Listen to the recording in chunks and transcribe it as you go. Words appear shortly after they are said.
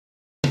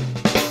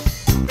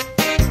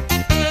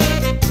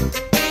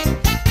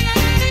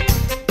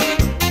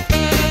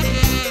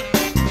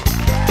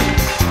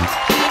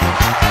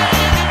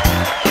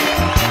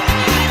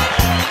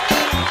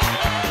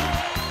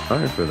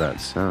for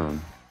that sound.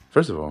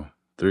 First of all,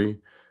 3,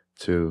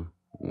 2,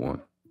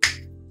 1.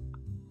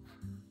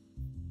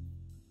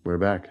 We're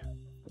back.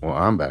 Well,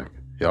 I'm back.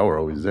 Y'all were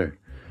always there.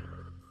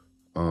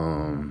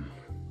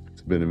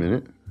 It's been a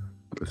minute.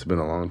 It's been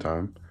a long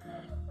time.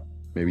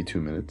 Maybe 2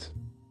 minutes.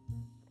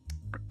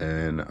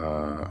 And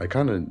I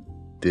kind of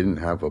didn't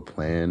have a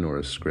plan or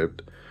a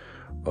script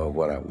of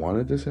what I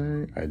wanted to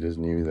say. I just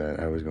knew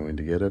that I was going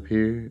to get up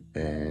here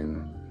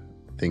and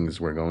things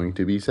were going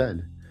to be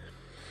said.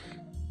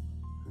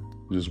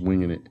 Just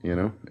winging it, you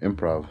know?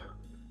 Improv.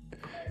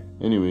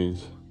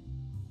 Anyways,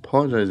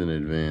 apologize in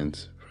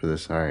advance for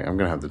this. Sorry, I'm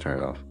going to have to turn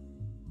it off.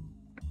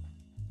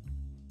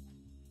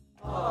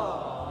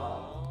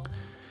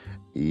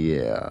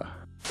 Yeah.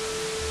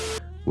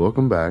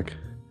 Welcome back,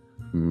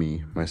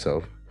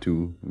 myself,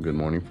 to Good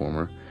Morning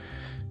Former.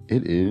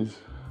 It is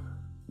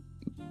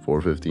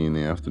 4:50 in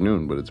the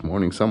afternoon, but it's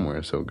morning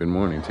somewhere, so good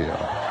morning to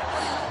y'all.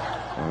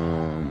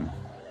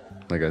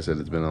 Like I said,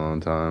 it's been a long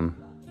time.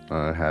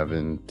 I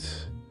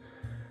haven't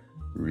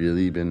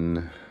really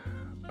been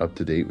up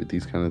to date with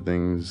these kind of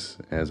things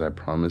as I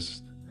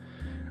promised.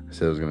 I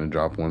said I was going to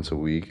drop once a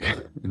week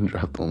and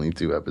dropped only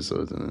 2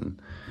 episodes, and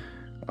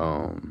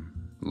then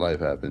life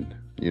happened.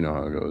 You know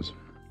how it goes.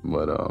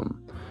 But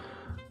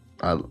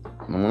I want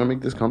to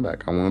make this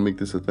comeback. I want to make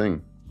this a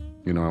thing.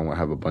 You know, I want to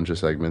have a bunch of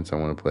segments I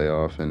want to play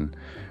off, and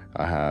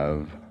I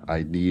have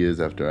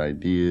ideas after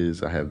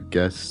ideas. I have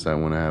guests I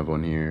want to have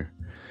on here.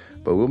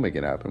 But we'll make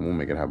it happen.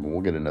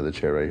 We'll get another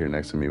chair right here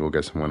next to me. We'll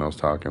get someone else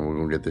talking. We're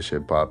going to get this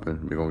shit popping.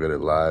 We're going to get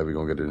it live. We're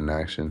going to get it in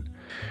action.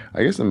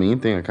 I guess the main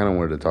thing I kind of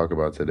wanted to talk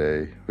about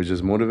today was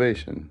just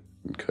motivation.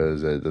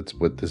 Because that's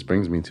what this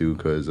brings me to.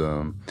 Because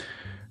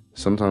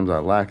sometimes I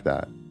lack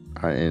that.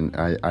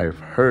 I've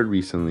heard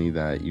recently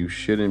that you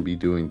shouldn't be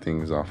doing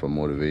things off of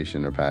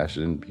motivation or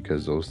passion,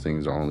 because those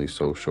things are only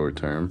so short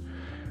term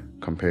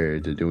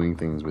compared to doing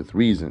things with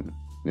reason,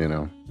 you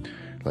know?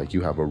 Like,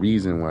 you have a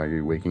reason why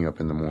you're waking up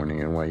in the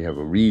morning, and why you have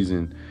a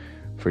reason,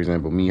 for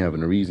example, me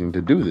having a reason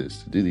to do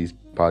this, to do these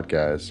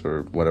podcasts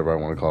or whatever I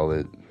want to call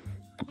it,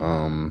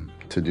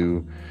 to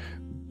do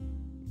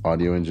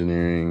audio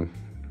engineering,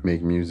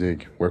 make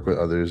music, work with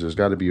others. There's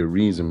got to be a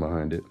reason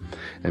behind it.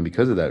 And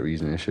because of that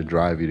reason, it should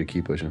drive you to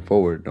keep pushing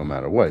forward no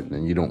matter what.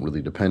 And you don't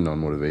really depend on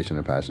motivation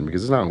and passion,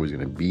 because it's not always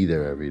going to be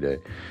there every day.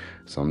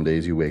 Some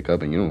days you wake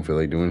up and you don't feel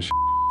like doing shit.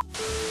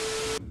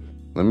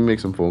 Let me make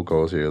some phone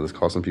calls here. Let's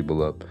call some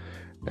people up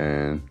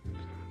and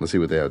let's see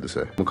what they have to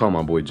say. I'm going to call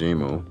my boy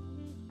J-Mo.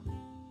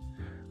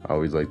 I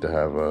always like to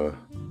have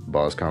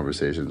boss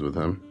conversations with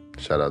him.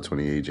 Shout out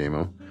 28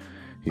 J-Mo.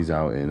 He's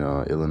out in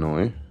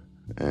Illinois.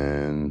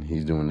 And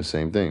he's doing the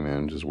same thing,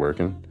 man. Just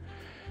working,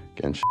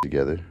 getting shit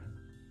together.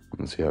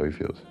 Let's see how he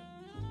feels.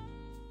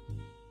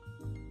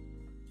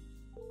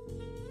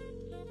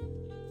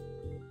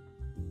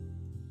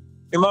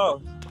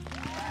 Mo.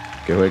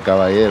 ¿Qué fue,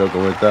 caballero?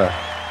 ¿Cómo está?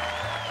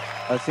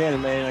 Haciendo,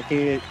 man.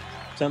 Aquí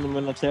echándome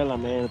una chela,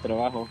 man, de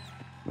trabajo.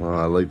 Oh,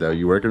 I like that.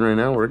 You working right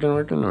now? Working,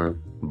 or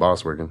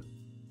boss working?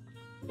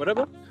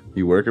 Whatever.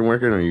 You working,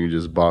 or you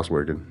just boss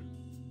working?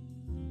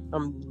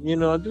 I'm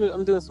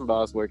doing some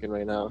boss working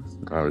right now.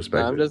 I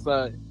respect it. I'm just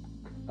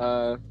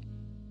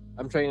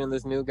I'm training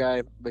this new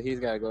guy, but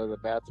he's gotta go to the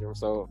bathroom.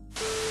 So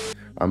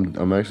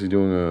I'm actually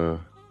doing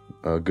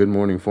a Good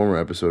Morning Former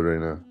episode right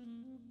now.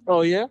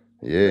 Oh yeah.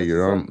 Yeah,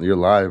 you're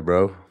live,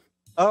 bro.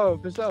 Oh,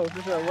 for sure.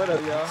 What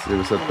up, y'all? See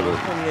what's up,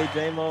 28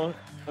 J-Mo.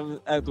 I'm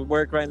at the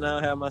work right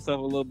now. Have myself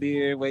a little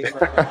beer, waiting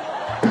for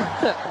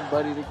my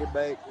buddy to get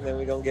back, and then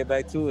we're gonna get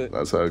back to it.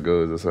 That's how it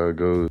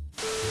goes.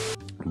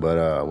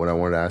 But what I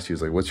wanted to ask you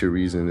is, like, what's your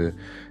reason to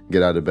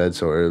get out of bed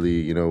so early,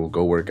 you know,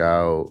 go work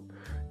out,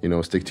 you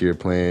know, stick to your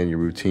plan, your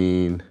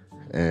routine,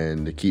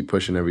 and to keep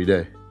pushing every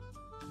day?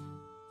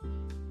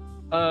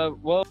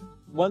 Well,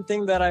 one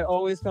thing that I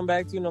always come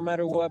back to, no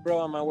matter what, bro,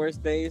 on my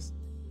worst days,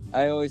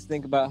 I always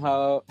think about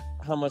how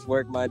much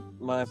work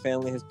my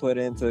family has put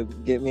in to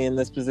get me in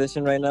this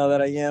position right now that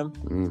I am.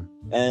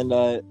 And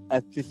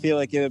I feel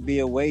like it would be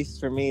a waste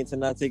for me to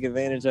not take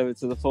advantage of it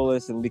to the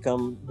fullest and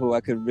become who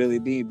I could really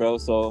be, bro.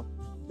 So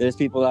there's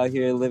people out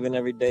here living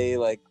every day.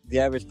 Like, the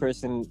average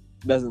person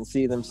doesn't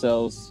see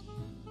themselves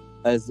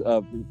as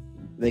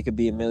they could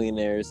be a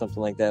millionaire or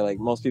something like that. Like,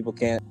 most people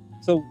can't.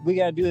 So we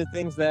gotta do the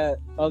things that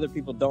other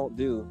people don't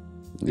do.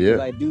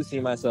 Yeah. I do see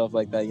myself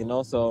like that, you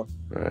know. So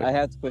right. I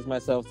have to push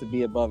myself to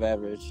be above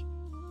average.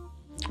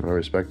 I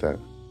respect that.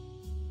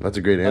 That's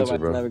a great answer,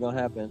 bro. It's never gonna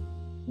happen.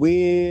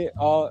 We're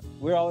all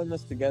in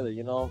this together,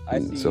 you know. I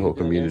see it's a whole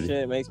community. Shit.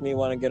 It makes me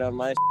want to get on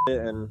my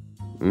shit, and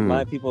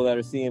my people that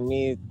are seeing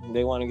me,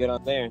 they want to get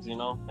on theirs, you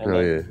know. And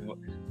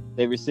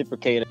they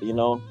reciprocate it, you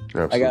know.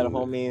 Absolutely. I got a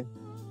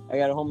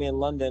homie in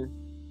London.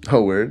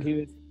 Oh, word.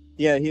 He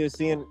was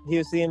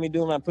seeing me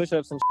doing my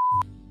push-ups and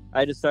shit.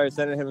 I just started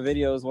sending him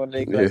videos one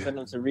day. I sent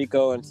them to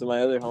Rico and to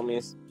my other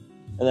homies,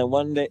 and then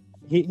one day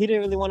he didn't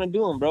really want to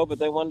do them, bro. But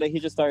then one day he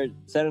just started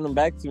sending them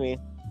back to me.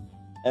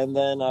 And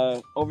then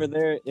over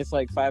there, it's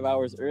like 5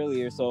 hours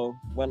earlier. So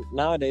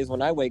nowadays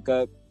when I wake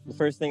up, the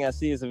first thing I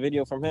see is a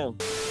video from him.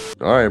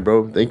 All right,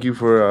 bro. Thank you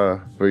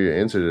for your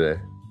answer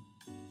today.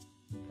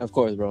 Of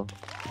course, bro.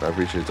 I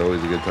appreciate it. It's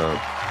always a good time.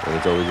 And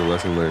it's always a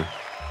lesson learned.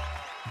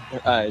 All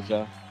right,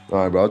 y'all. All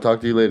right, bro. I'll talk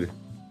to you later.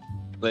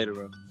 Later,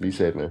 bro. Be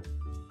safe, man.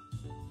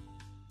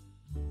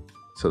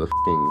 So the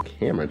f***ing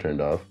camera turned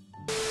off.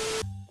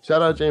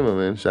 Shout out JMO,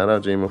 man. Shout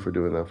out JMO for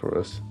doing that for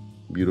us.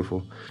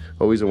 Beautiful.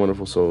 Always a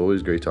wonderful soul.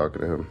 Always great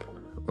talking to him.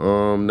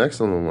 Next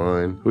on the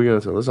line,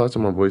 let's talk to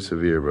my boy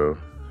Severe, bro.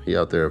 He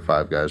out there at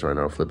Five Guys right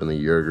now flipping the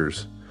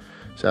Yergers.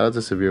 Shout out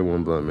to Severe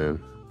One Blunt,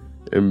 man.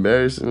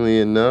 Embarrassingly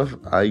enough,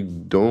 I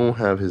don't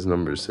have his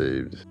number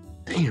saved.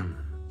 Damn.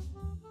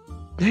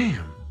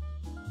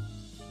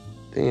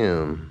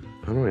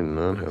 How do I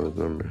not have his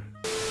number?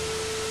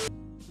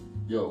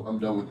 Yo, I'm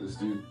done with this,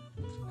 dude.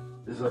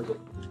 This is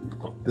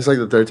like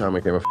the third time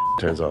my camera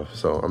turns off,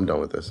 so I'm done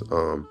with this.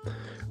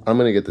 I'm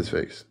gonna get this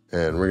fixed,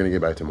 and we're gonna get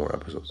back to more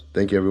episodes.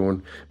 Thank you,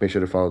 everyone. Make sure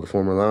to follow the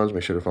Former Lounge.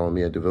 Make sure to follow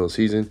me at DeVille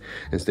Season,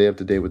 and stay up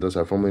to date with us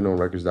at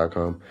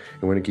formerlyknownrecords.com.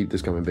 And we're gonna keep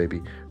this coming,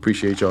 baby.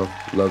 Appreciate y'all.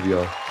 Love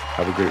y'all.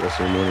 Have a great rest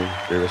of your morning.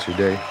 Great rest of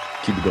your day.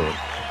 Keep it going.